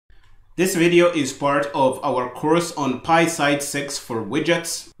This video is part of our course on Pyside6 for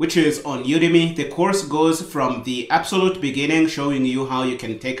Widgets, which is on Udemy. The course goes from the absolute beginning, showing you how you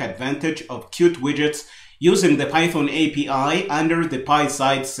can take advantage of Qt Widgets using the Python API under the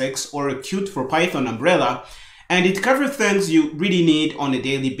Pyside6 or Qt for Python umbrella. And it covers things you really need on a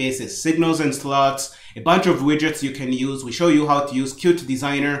daily basis: signals and slots, a bunch of widgets you can use. We show you how to use Qt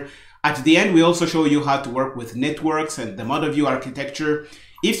Designer. At the end, we also show you how to work with networks and the model view architecture.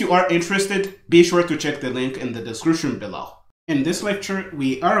 If you are interested, be sure to check the link in the description below. In this lecture,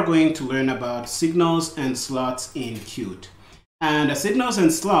 we are going to learn about signals and slots in Qt. And signals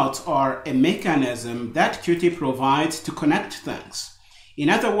and slots are a mechanism that Qt provides to connect things. In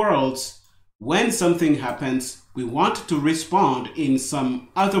other words, when something happens, we want to respond in some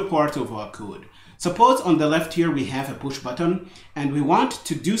other part of our code. Suppose on the left here we have a push button and we want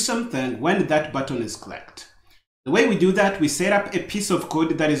to do something when that button is clicked. The way we do that, we set up a piece of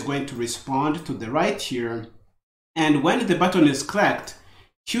code that is going to respond to the right here. And when the button is clicked,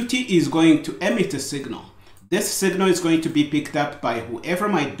 Qt is going to emit a signal. This signal is going to be picked up by whoever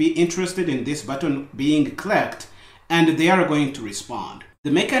might be interested in this button being clicked, and they are going to respond.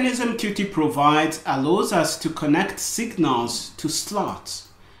 The mechanism Qt provides allows us to connect signals to slots.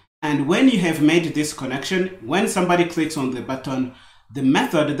 And when you have made this connection, when somebody clicks on the button, the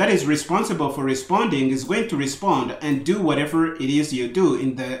method that is responsible for responding is going to respond and do whatever it is you do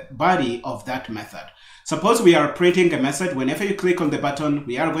in the body of that method. Suppose we are printing a message. Whenever you click on the button,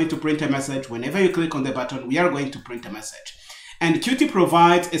 we are going to print a message. Whenever you click on the button, we are going to print a message. And Qt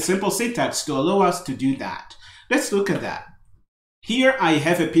provides a simple syntax to allow us to do that. Let's look at that. Here I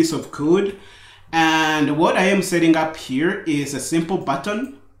have a piece of code, and what I am setting up here is a simple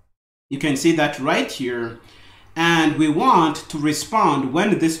button. You can see that right here. And we want to respond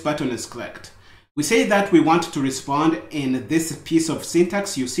when this button is clicked. We say that we want to respond in this piece of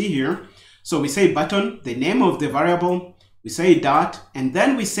syntax you see here. So we say button, the name of the variable, we say dot, and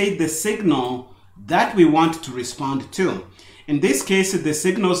then we say the signal that we want to respond to. In this case, the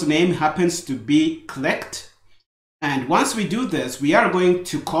signal's name happens to be clicked. And once we do this, we are going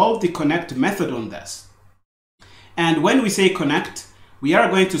to call the connect method on this. And when we say connect, we are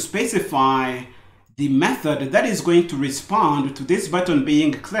going to specify the method that is going to respond to this button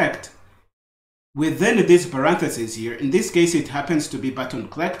being clicked within this parenthesis here. In this case, it happens to be button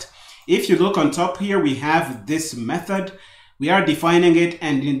clicked. If you look on top here, we have this method. We are defining it,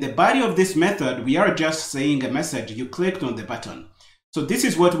 and in the body of this method, we are just saying a message. You clicked on the button. So this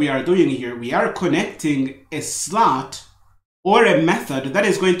is what we are doing here. We are connecting a slot or a method that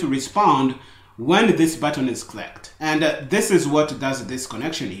is going to respond when this button is clicked. And this is what does this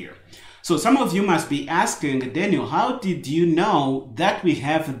connection here. So some of you must be asking, Daniel, how did you know that we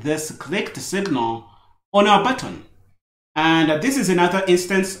have this clicked signal on our button? And this is another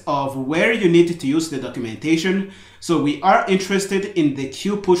instance of where you need to use the documentation. So we are interested in the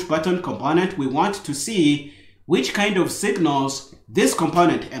Q push button component. We want to see which kind of signals this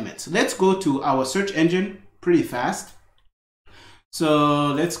component emits. Let's go to our search engine pretty fast. So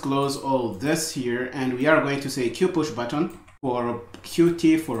let's close all this here, and we are going to say Q push button for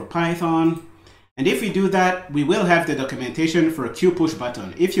Qt for Python. And if we do that, we will have the documentation for Q push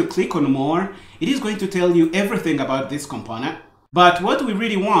button. If you click on more, it is going to tell you everything about this component. But what we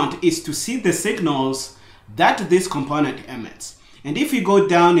really want is to see the signals that this component emits. And if we go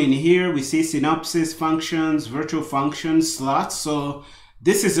down in here, we see synopsis, functions, virtual functions, slots. So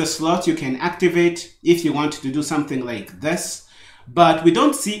this is a slot you can activate if you want to do something like this. But we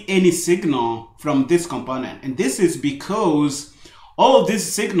don't see any signal from this component. And this is because all of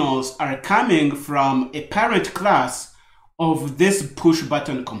these signals are coming from a parent class of this push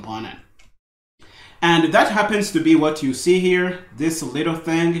button component. And that happens to be what you see here, this little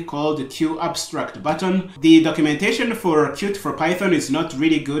thing called the Q abstract button. The documentation for Qt for Python is not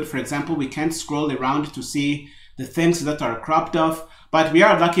really good. For example, we can't scroll around to see the things that are cropped off. But we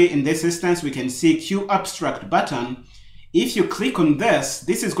are lucky in this instance, we can see Q abstract button. If you click on this,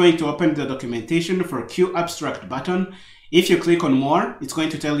 this is going to open the documentation for Q abstract button. If you click on more, it's going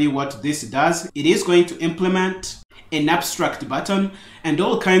to tell you what this does. It is going to implement an abstract button, and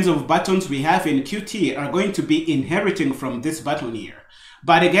all kinds of buttons we have in Qt are going to be inheriting from this button here.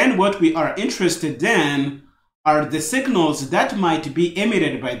 But again, what we are interested in are the signals that might be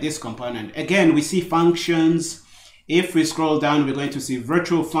emitted by this component. Again, we see functions. If we scroll down, we're going to see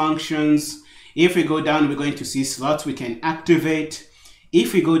virtual functions. If we go down, we're going to see slots we can activate.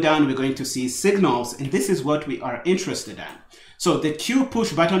 If we go down, we're going to see signals, and this is what we are interested in. So the Q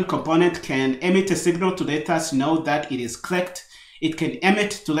push button component can emit a signal to let us know that it is clicked. It can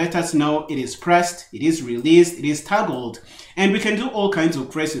emit to let us know it is pressed, it is released, it is toggled, and we can do all kinds of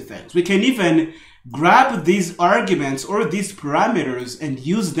crazy things. We can even grab these arguments or these parameters and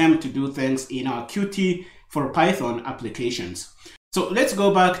use them to do things in our Qt for Python applications. So let's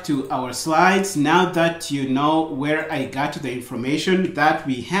go back to our slides now that you know where I got the information that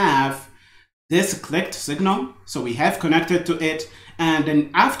we have this clicked signal. So we have connected to it. And then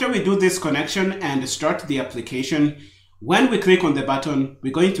after we do this connection and start the application, when we click on the button,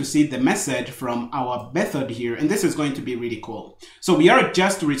 we're going to see the message from our method here. And this is going to be really cool. So we are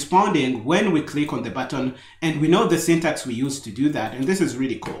just responding when we click on the button, and we know the syntax we use to do that. And this is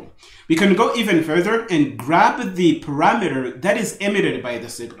really cool. We can go even further and grab the parameter that is emitted by the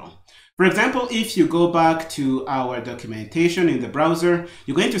signal. For example, if you go back to our documentation in the browser,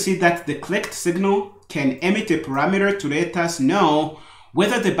 you're going to see that the clicked signal can emit a parameter to let us know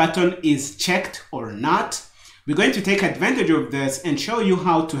whether the button is checked or not. We're going to take advantage of this and show you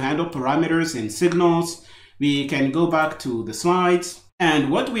how to handle parameters and signals. We can go back to the slides. And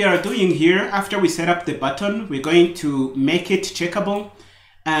what we are doing here, after we set up the button, we're going to make it checkable.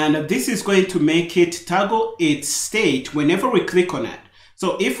 And this is going to make it toggle its state whenever we click on it.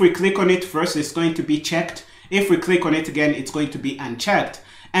 So if we click on it first, it's going to be checked. If we click on it again, it's going to be unchecked.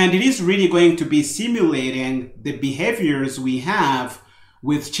 And it is really going to be simulating the behaviors we have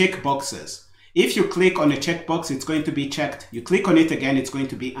with checkboxes. If you click on a checkbox, it's going to be checked. You click on it again, it's going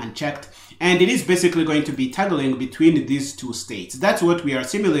to be unchecked. And it is basically going to be toggling between these two states. That's what we are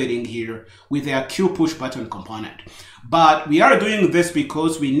simulating here with our Q push button component. But we are doing this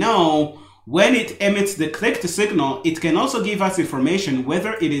because we know when it emits the clicked signal, it can also give us information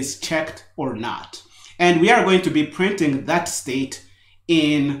whether it is checked or not. And we are going to be printing that state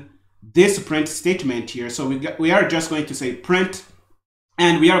in this print statement here. So we are just going to say print,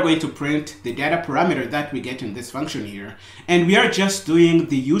 and we are going to print the data parameter that we get in this function here. And we are just doing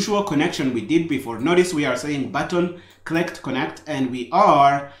the usual connection we did before. Notice we are saying button clicked connect, and we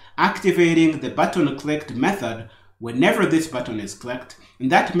are activating the button clicked method whenever this button is clicked.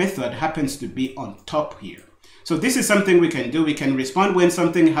 And that method happens to be on top here. So this is something we can do. We can respond when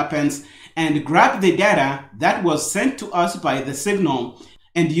something happens and grab the data that was sent to us by the signal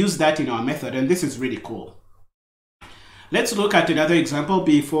and use that in our method. And this is really cool. Let's look at another example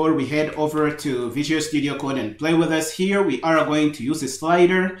before we head over to Visual Studio Code and play with us. Here we are going to use a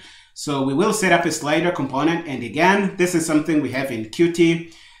slider. So we will set up a slider component. And again, this is something we have in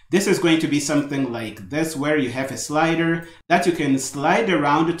Qt. This is going to be something like this, where you have a slider that you can slide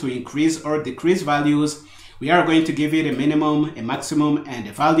around to increase or decrease values. We are going to give it a minimum, a maximum, and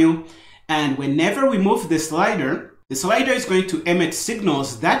a value. And whenever we move the slider is going to emit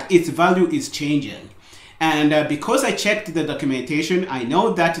signals that its value is changing. And because I checked the documentation, I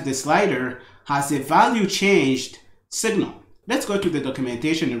know that the slider has a value changed signal. Let's go to the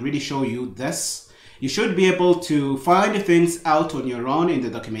documentation and really show you this. You should be able to find things out on your own in the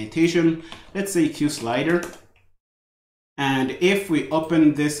documentation. Let's say Q slider. And if we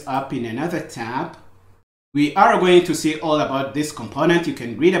open this up in another tab, we are going to see all about this component. You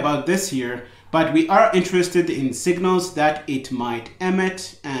can read about this here, but we are interested in signals that it might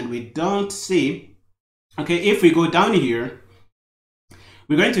emit, and we don't see. Okay, if we go down here,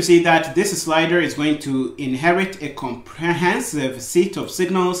 we're going to see that this slider is going to inherit a comprehensive set of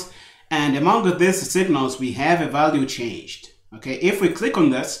signals. And among these signals, we have a value changed. Okay, if we click on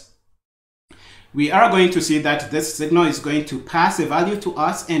this, we are going to see that this signal is going to pass a value to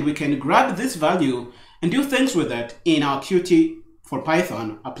us, and we can grab this value and do things with it in our Qt for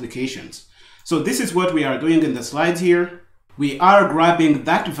Python applications. So this is what we are doing in the slides here. We are grabbing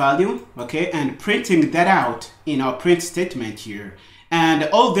that value, okay, and printing that out in our print statement here. And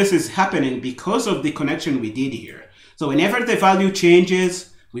all this is happening because of the connection we did here. So whenever the value changes,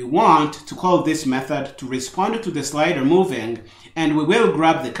 we want to call this method to respond to the slider moving, and we will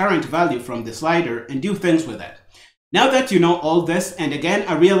grab the current value from the slider and do things with it. Now that you know all this, and again,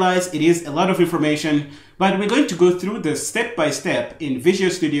 I realize it is a lot of information, but we're going to go through this step by step in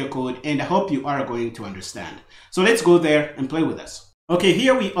Visual Studio Code, and I hope you are going to understand. So let's go there and play with us. Okay,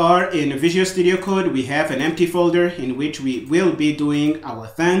 here we are in Visual Studio Code. We have an empty folder in which we will be doing our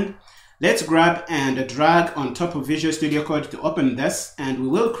thing. Let's grab and drag on top of Visual Studio Code to open this, and we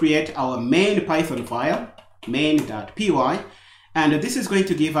will create our main Python file, main.py, and this is going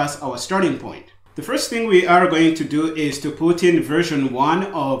to give us our starting point. The first thing we are going to do is to put in version 1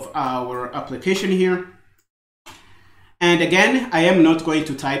 of our application here. And again, I am not going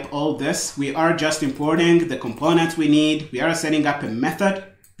to type all this. We are just importing the components we need. We are setting up a method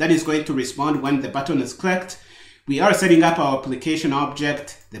that is going to respond when the button is clicked. We are setting up our application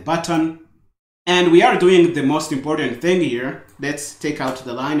object, the button. And we are doing the most important thing here. Let's take out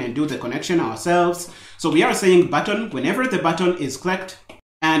the line and do the connection ourselves. So we are saying button whenever the button is clicked.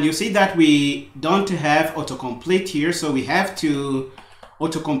 And you see that we don't have autocomplete here. So we have to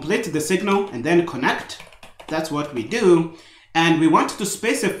autocomplete the signal and then connect. That's what we do. And we want to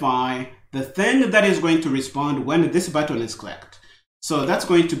specify the thing that is going to respond when this button is clicked. So that's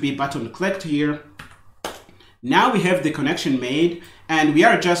going to be button clicked here. Now we have the connection made, and we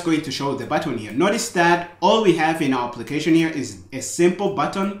are just going to show the button here. Notice that all we have in our application here is a simple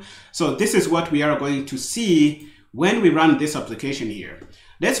button. So this is what we are going to see when we run this application here.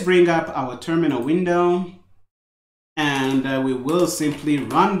 Let's bring up our terminal window, and we will simply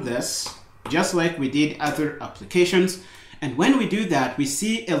run this just like we did other applications. And when we do that, we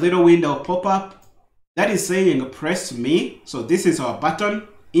see a little window pop up that is saying press me. So this is our button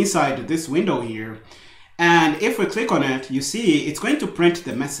inside this window here. And if we click on it, you see it's going to print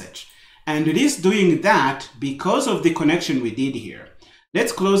the message. And it is doing that because of the connection we did here.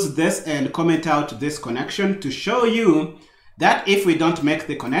 Let's close this and comment out this connection to show you that if we don't make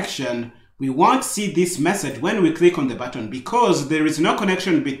the connection, we won't see this message when we click on the button, because there is no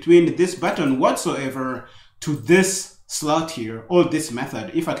connection between this button whatsoever to this slot here, or this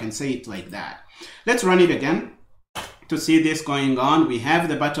method, if I can say it like that. Let's run it again. To see this going on, we have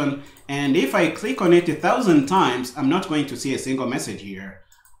the button, and if I click on it 1,000 times, I'm not going to see a single message here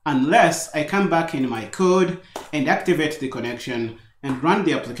unless I come back in my code and activate the connection and run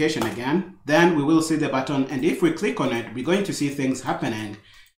the application again. Then we will see the button, and if we click on it, we're going to see things happening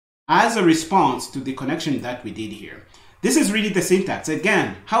as a response to the connection that we did here. This is really the syntax.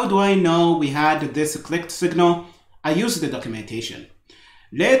 Again, how do I know we had this clicked signal? I use the documentation.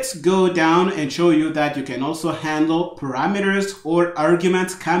 Let's go down and show you that you can also handle parameters or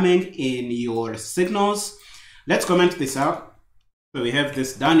arguments coming in your signals. Let's comment this out. So we have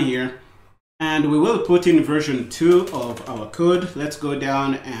this done here, and we will put in version 2 of our code. Let's go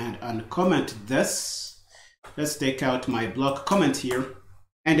down and uncomment this. Let's take out my block comment here.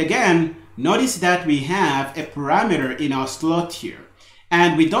 And again, notice that we have a parameter in our slot here,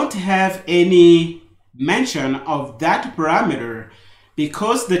 and we don't have any mention of that parameter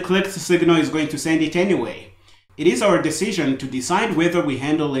because the clicked signal is going to send it anyway. It is our decision to decide whether we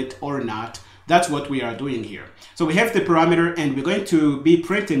handle it or not. That's what we are doing here. So we have the parameter, and we're going to be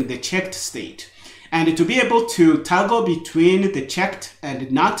printing the checked state. And to be able to toggle between the checked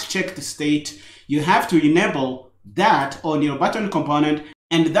and not checked state, you have to enable that on your button component.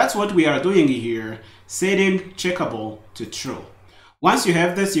 And that's what we are doing here, setting checkable to true. Once you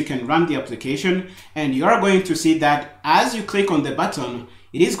have this, you can run the application, and you are going to see that as you click on the button,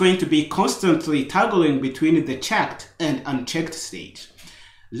 it is going to be constantly toggling between the checked and unchecked state.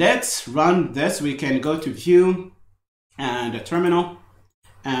 Let's run this. We can go to View and a Terminal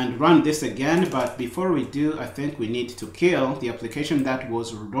and run this again. But before we do, I think we need to kill the application that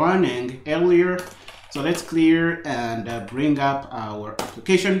was running earlier. So let's clear and bring up our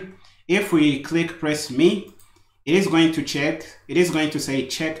application. If we click Press Me, it is going to check. It is going to say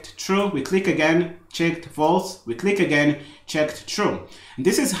checked true. We click again, checked false. We click again, checked true. And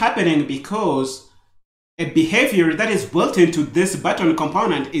this is happening because a behavior that is built into this button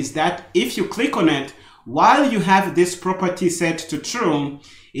component is that if you click on it while you have this property set to true,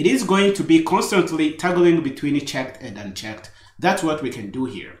 it is going to be constantly toggling between checked and unchecked. That's what we can do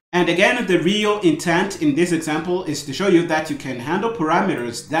here. And again, the real intent in this example is to show you that you can handle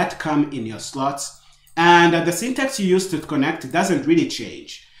parameters that come in your slots. And the syntax you use to connect doesn't really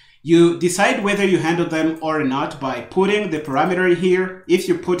change. You decide whether you handle them or not by putting the parameter here. If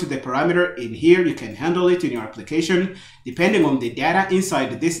you put the parameter in here, you can handle it in your application, depending on the data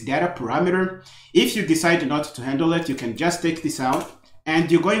inside this data parameter. If you decide not to handle it, you can just take this out,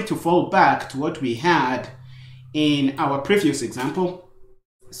 and you're going to fall back to what we had in our previous example.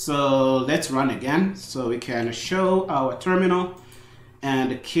 So let's run again so we can show our terminal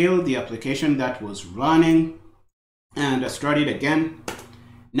and kill the application that was running and start it again.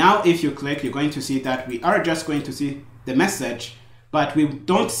 Now if you click, you're going to see that we are just going to see the message, but we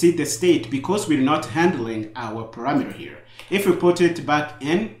don't see the state because we're not handling our parameter here. If we put it back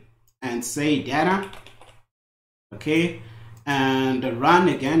in and say data, okay, and run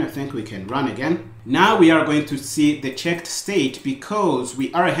again, I think we can run again. Now we are going to see the checked state because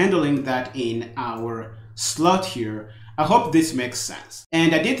we are handling that in our slot here. I hope this makes sense.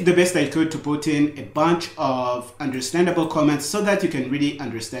 And I did the best I could to put in a bunch of understandable comments so that you can really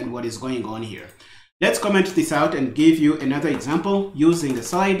understand what is going on here. Let's comment this out and give you another example using a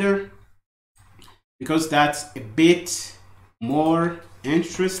slider, because that's a bit more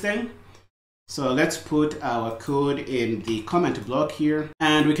interesting. So let's put our code in the comment block here,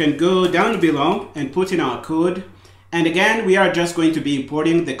 and we can go down below and put in our code. And again, we are just going to be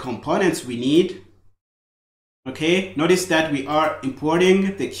importing the components we need. Okay, notice that we are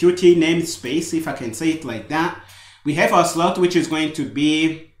importing the Qt namespace, if I can say it like that. We have our slot, which is going to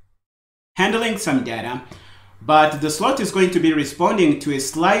be handling some data, but the slot is going to be responding to a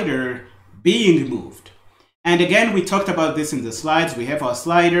slider being moved. And again, we talked about this in the slides. We have our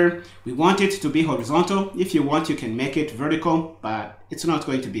slider. We want it to be horizontal. If you want, you can make it vertical, but it's not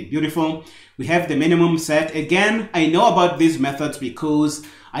going to be beautiful. We have the minimum set. Again, I know about these methods because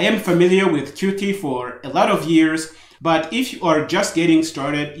I am familiar with Qt for a lot of years. But if you are just getting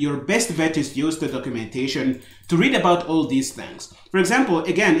started, your best bet is to use the documentation to read about all these things. For example,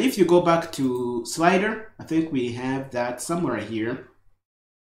 again, if you go back to slider, I think we have that somewhere here.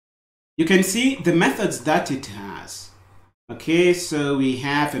 You can see the methods that it has. Okay, so we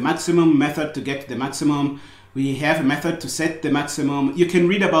have a maximum method to get the maximum. We have a method to set the maximum. You can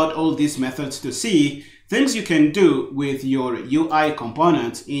read about all these methods to see things you can do with your UI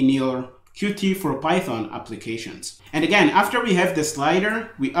components in your Qt for Python applications. And again, after we have the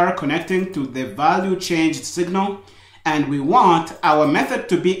slider, we are connecting to the value changed signal, and we want our method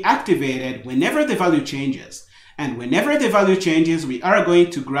to be activated whenever the value changes. And whenever the value changes, we are going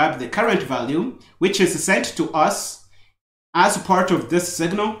to grab the current value, which is sent to us as part of this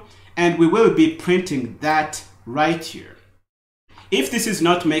signal, and we will be printing that right here. If this is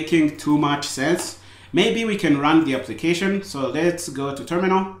not making too much sense, maybe we can run the application. So let's go to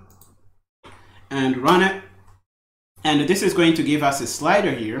terminal and run it. And this is going to give us a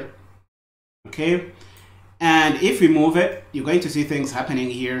slider here. Okay. And if we move it, you're going to see things happening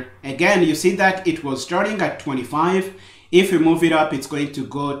here. Again, you see that it was starting at 25. If we move it up, it's going to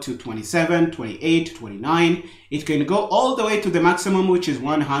go to 27, 28, 29. It can go all the way to the maximum, which is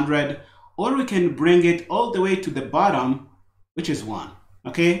 100, or we can bring it all the way to the bottom, which is 1.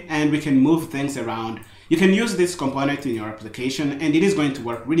 Okay, and we can move things around. You can use this component in your application, and it is going to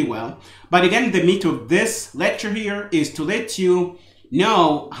work really well. But again, the meat of this lecture here is to let you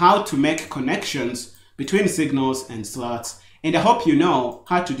know how to make connections between signals and slots, and I hope you know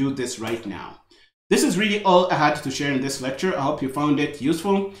how to do this right now. This is really all I had to share in this lecture. I hope you found it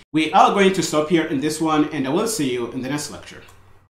useful. We are going to stop here in this one, and I will see you in the next lecture.